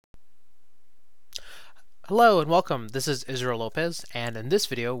Hello and welcome. This is Israel Lopez, and in this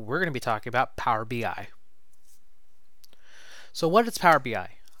video, we're going to be talking about Power BI. So, what is Power BI?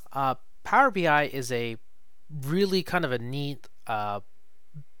 Power BI is a really kind of a neat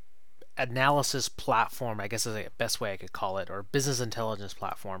analysis platform, I guess is the best way I could call it, or business intelligence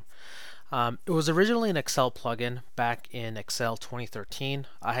platform. It was originally an Excel plugin back in Excel 2013.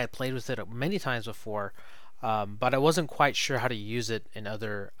 I had played with it many times before, but I wasn't quite sure how to use it in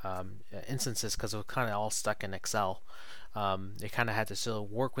other instances because it was kind of all stuck in Excel. It kind of had to still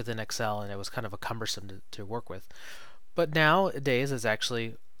work within Excel, and it was kind of a cumbersome to work with. But nowadays,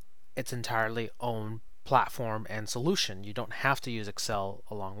 it's entirely own platform and solution. You don't have to use Excel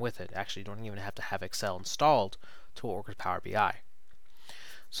along with it. Actually, you don't even have to have Excel installed to work with Power BI.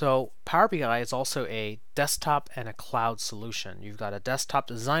 So Power BI is also a desktop and a cloud solution. You've got a desktop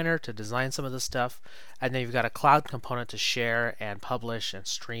designer to design some of this stuff, and then you've got a cloud component to share and publish and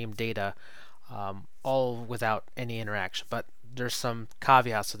stream data, all without any interaction. But there's some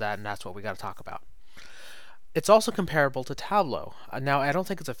caveats to that, and that's what we got to talk about. It's also comparable to Tableau. Now, I don't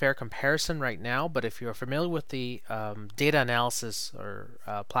think it's a fair comparison right now, but if you're familiar with the data analysis or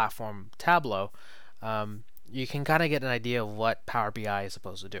platform Tableau, you can kind of get an idea of what Power BI is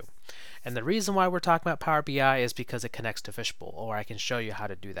supposed to do. And the reason why we're talking about Power BI is because it connects to Fishbowl, or I can show you how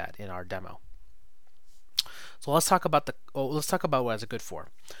to do that in our demo. So let's talk about what it's good for.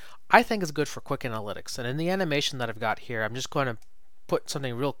 I think it's good for quick analytics. And in the animation that I've got here, I'm just going to put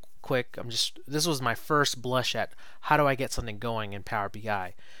something real quick. This was my first blush at how do I get something going in Power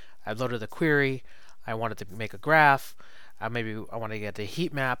BI. I loaded the query. I wanted to make a graph. Maybe I want to get a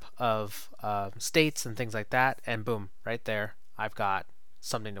heat map of states and things like that, and boom, right there, I've got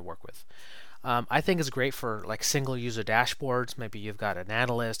something to work with. I think it's great for like single user dashboards. Maybe you've got an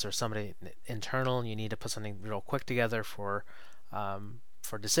analyst or somebody internal, and you need to put something real quick together for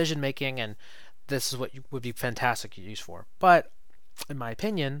decision making, and this is what would be fantastic to use for. But in my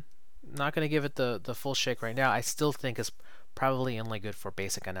opinion, I'm not going to give it the full shake right now. I still think it's probably only good for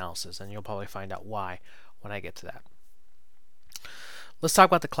basic analysis, and you'll probably find out why when I get to that. Let's talk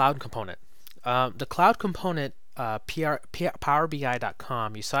about the cloud component. The cloud component,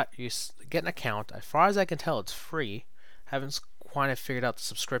 PowerBI.com, you get an account. As far as I can tell, it's free. Haven't quite figured out the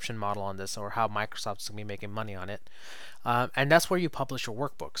subscription model on this or how Microsoft's going to be making money on it. And that's where you publish your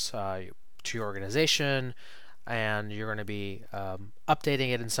workbooks to your organization, and you're going to be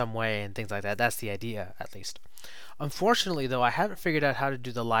updating it in some way and things like that. That's the idea, at least. Unfortunately, though, I haven't figured out how to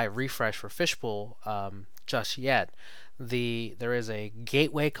do the live refresh for Fishbowl just yet. There is a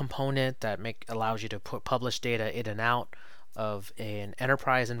gateway component that allows you to publish data in and out of an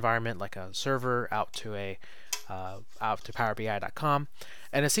enterprise environment, like a server, out to PowerBI.com,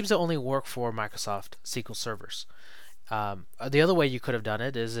 and it seems to only work for Microsoft SQL servers. The other way you could have done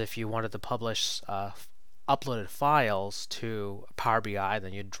it is if you wanted to publish uploaded files to Power BI,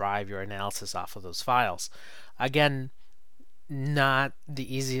 then you'd drive your analysis off of those files. Again, not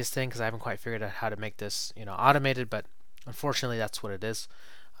the easiest thing because I haven't quite figured out how to make this automated, but unfortunately that's what it is.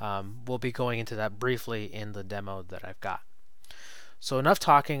 We'll be going into that briefly in the demo that I've got. So enough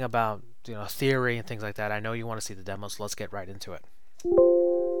talking about theory and things like that. I know you want to see the demo, so let's get right into it.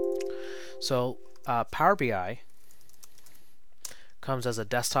 So Power BI comes as a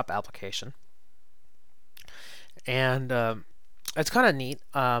desktop application, and it's kind of neat.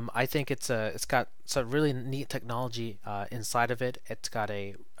 I think it's got some really neat technology inside of it. It's got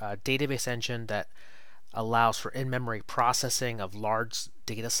a database engine that allows for in-memory processing of large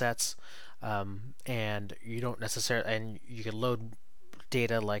data sets, and you can load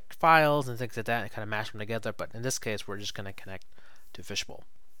data like files and things like that and kind of mash them together. But in this case, we're just going to connect to Fishbowl.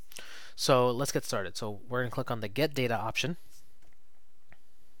 So let's get started. So we're going to click on the Get Data option,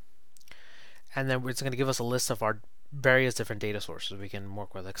 and then it's going to give us a list of our various different data sources. We can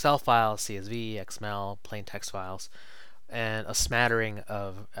work with Excel files, CSV, XML, plain text files, and a smattering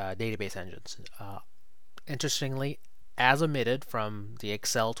of database engines. Interestingly, as omitted from the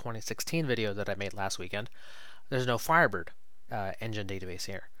Excel 2016 video that I made last weekend, there's no Firebird engine database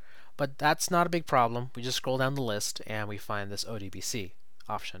here. But that's not a big problem. We just scroll down the list and we find this ODBC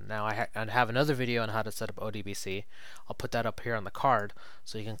option. Now I have another video on how to set up ODBC. I'll put that up here on the card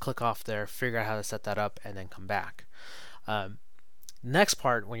so you can click off there, figure out how to set that up, and then come back. Next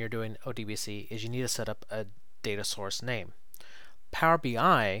part when you're doing ODBC is you need to set up a data source name. Power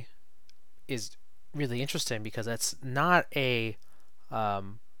BI is really interesting because it's not a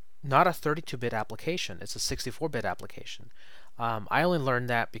 32-bit application. It's a 64-bit application. I only learned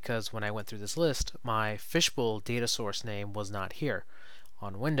that because when I went through this list, my Fishbowl data source name was not here.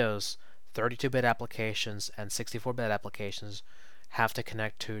 On Windows, 32-bit applications and 64-bit applications have to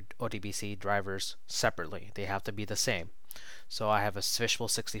connect to ODBC drivers separately. They have to be the same. So I have a Fishbowl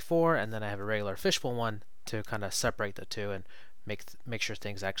 64 and then I have a regular Fishbowl one to kind of separate the two and make sure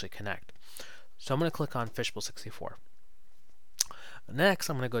things actually connect. So I'm going to click on Fishbowl 64. Next,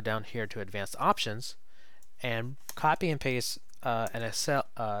 I'm going to go down here to Advanced Options and copy and paste an Excel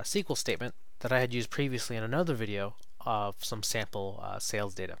SQL statement that I had used previously in another video of some sample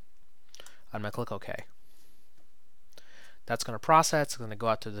sales data. I'm going to click OK. That's going to process. It's going to go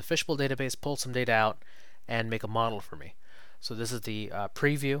out to the Fishbowl database, pull some data out, and make a model for me. So this is the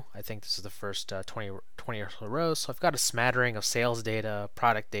preview. I think this is the first 20 or so rows. So I've got a smattering of sales data,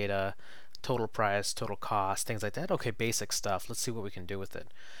 product data, total price, total cost, things like that. Okay, basic stuff. Let's see what we can do with it.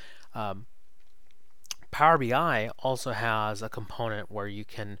 Power BI also has a component where you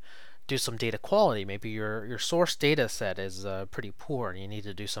can do some data quality. Maybe your source data set is pretty poor and you need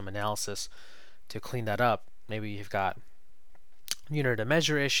to do some analysis to clean that up. Maybe you've got unit to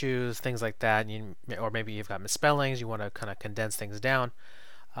measure issues, things like that, or maybe you've got misspellings, you want to kind of condense things down.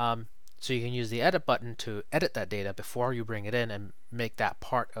 So you can use the edit button to edit that data before you bring it in and make that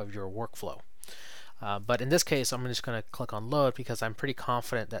part of your workflow. But in this case, I'm just going to click on load because I'm pretty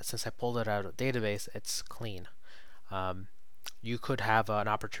confident that since I pulled it out of the database, it's clean. You could have an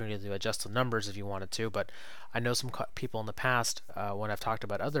opportunity to adjust the numbers if you wanted to, but I know some people in the past, when I've talked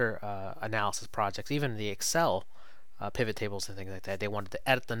about other analysis projects, even the Excel pivot tables and things like that, they wanted to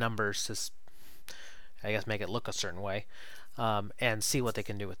edit the numbers to, I guess, make it look a certain way, and see what they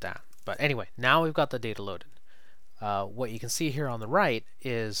can do with that. But anyway, now we've got the data loaded. What you can see here on the right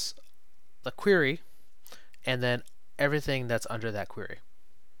is the query and then everything that's under that query.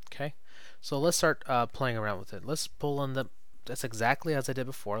 Okay, so let's start playing around with it. Let's pull in that's exactly as I did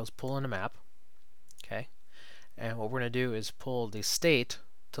before. Let's pull in a map. Okay, and what we're going to do is pull the state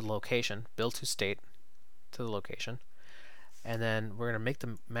to the location, build to state to the location, and then we're going to make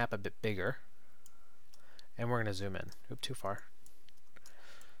the map a bit bigger, and we're going to zoom in. Oop, too far.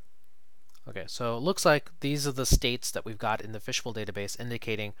 Okay, so it looks like these are the states that we've got in the Fishbowl database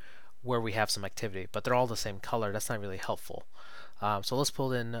indicating where we have some activity, but they're all the same color. That's not really helpful. So let's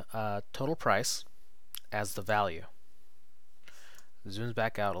pull in total price as the value. Zooms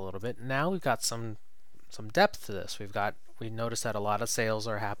back out a little bit. Now we've got some depth to this. We noticed that a lot of sales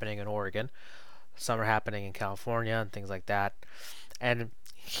are happening in Oregon. Some are happening in California and things like that. And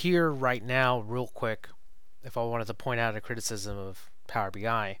here right now, real quick, if I wanted to point out a criticism of Power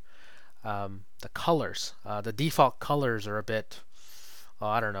BI, the colors, the default colors are a bit,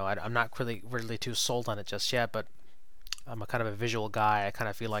 I don't know, I'm not really too sold on it just yet, but I'm a kind of a visual guy. I kind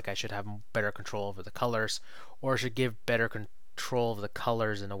of feel like I should have better control over the colors, or should give better control of the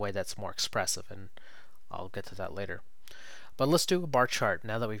colors in a way that's more expressive, and I'll get to that later. But let's do a bar chart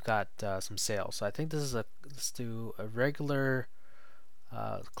now that we've got some sales. So I think this is let's do a regular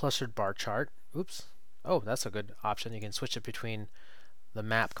clustered bar chart. Oops. Oh, that's a good option. You can switch it between the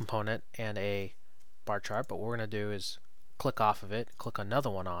map component and a bar chart, but what we're going to do is click off of it, click another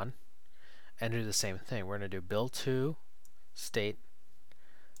one on, and do the same thing. We're going to do build to state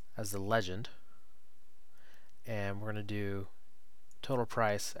as the legend, and we're going to do total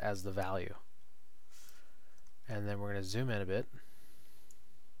price as the value. And then we're going to zoom in a bit.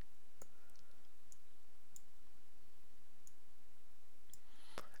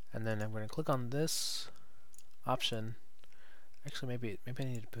 And then I'm going to click on this option. Actually, maybe I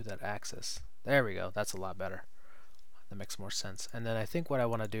need to put that axis. There we go. That's a lot better. That makes more sense. And then I think what I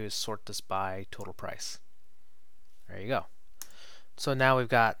want to do is sort this by total price. There you go. So now we've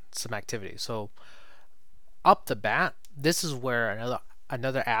got some activity. So up the bat, this is where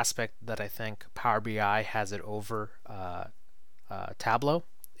another aspect that I think Power BI has it over Tableau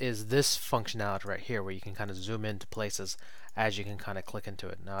is this functionality right here, where you can kind of zoom into places as you can kind of click into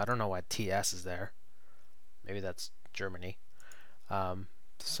it. Now I don't know why TS is there. Maybe that's Germany.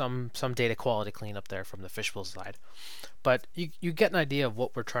 Some data quality cleanup there from the Fishbowl side, but you get an idea of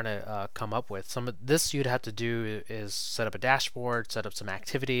what we're trying to come up with. Some of this you'd have to do is set up a dashboard, set up some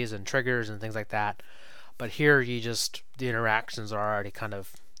activities and triggers and things like that. But here the interactions are already kind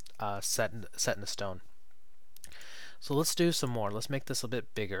of set in stone. So let's do some more. Let's make this a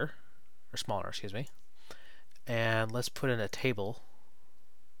bit bigger, or smaller, excuse me. And let's put in a table.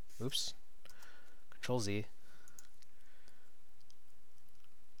 Oops. Control Z.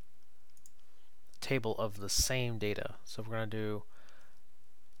 Table of the same data. So we're going to do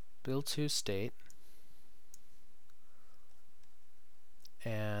build to state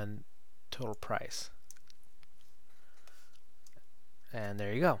and total price. And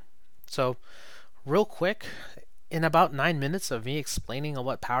there you go. So real quick, in about 9 minutes of me explaining on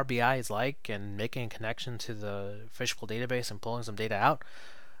what Power BI is like and making a connection to the Fishbowl database and pulling some data out,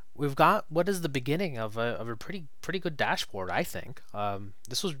 we've got what is the beginning of a pretty good dashboard, I think.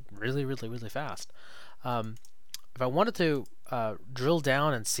 This was really fast. Um, if I wanted to drill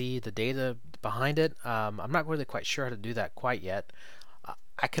down and see the data behind it, I'm not really quite sure how to do that quite yet.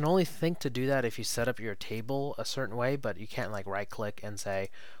 I can only think to do that if you set up your table a certain way, but you can't like right click and say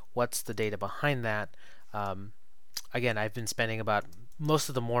what's the data behind that. Um, Again, I've been spending about most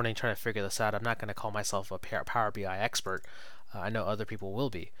of the morning trying to figure this out. I'm not going to call myself a Power BI expert. I know other people will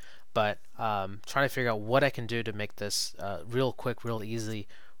be, but trying to figure out what I can do to make this real quick, real easy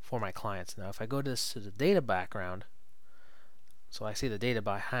for my clients. Now, if I go to the data background, so I see the data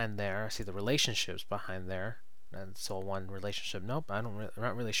behind there, I see the relationships behind there, and so one relationship. Nope, I'm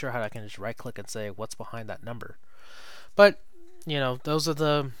not really sure how I can just right click and say what's behind that number. But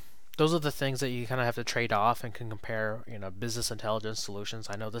those are the things that you kind of have to trade off and can compare, business intelligence solutions.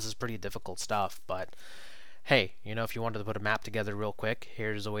 I know this is pretty difficult stuff, but hey, if you wanted to put a map together real quick,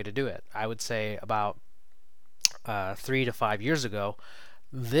 here's a way to do it. I would say about 3 to 5 years ago,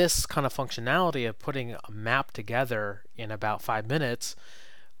 this kind of functionality of putting a map together in about 5 minutes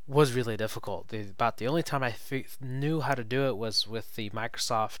was really difficult. About the only time I knew how to do it was with the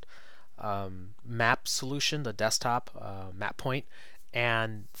Microsoft map solution, the desktop map point,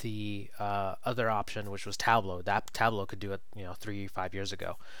 and the other option, which was Tableau. That Tableau could do it, 3 5 years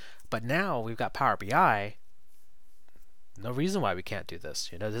ago. But now we've got Power BI. No reason why we can't do this.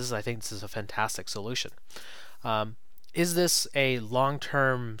 I think this is a fantastic solution. Um, is this a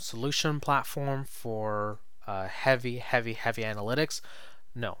long-term solution platform for heavy analytics?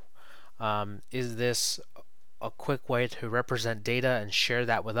 No. Is this a quick way to represent data and share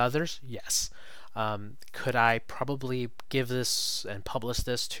that with others? Yes. Could I probably give this and publish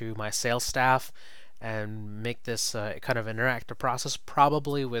this to my sales staff and make this kind of interactive process?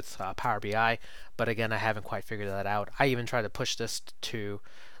 Probably with Power BI, but again, I haven't quite figured that out. I even tried to push this to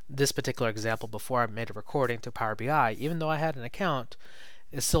this particular example before I made a recording to Power BI. Even though I had an account,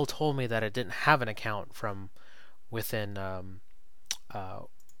 it still told me that it didn't have an account from within Power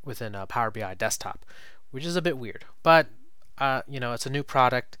BI desktop, which is a bit weird. But it's a new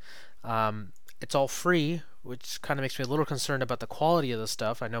product. It's all free, which kind of makes me a little concerned about the quality of the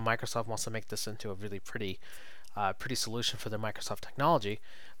stuff. I know Microsoft wants to make this into a really pretty solution for their Microsoft technology,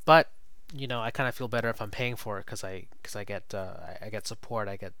 but I kind of feel better if I'm paying for it because I get support,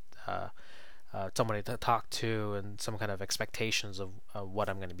 I get somebody to talk to, and some kind of expectations of what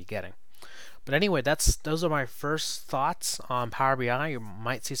I'm going to be getting. But anyway, those are my first thoughts on Power BI. You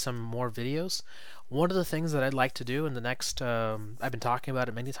might see some more videos. One of the things that I'd like to do in the next, I've been talking about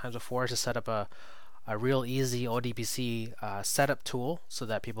it many times before, is to set up a real easy ODBC setup tool so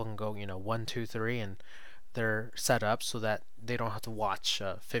that people can go, 1, 2, 3, and they're set up so that they don't have to watch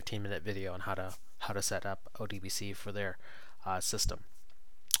a 15-minute video on how to set up ODBC for their system.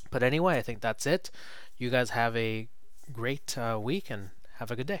 But anyway, I think that's it. You guys have a great week and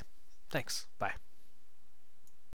have a good day. Thanks. Bye.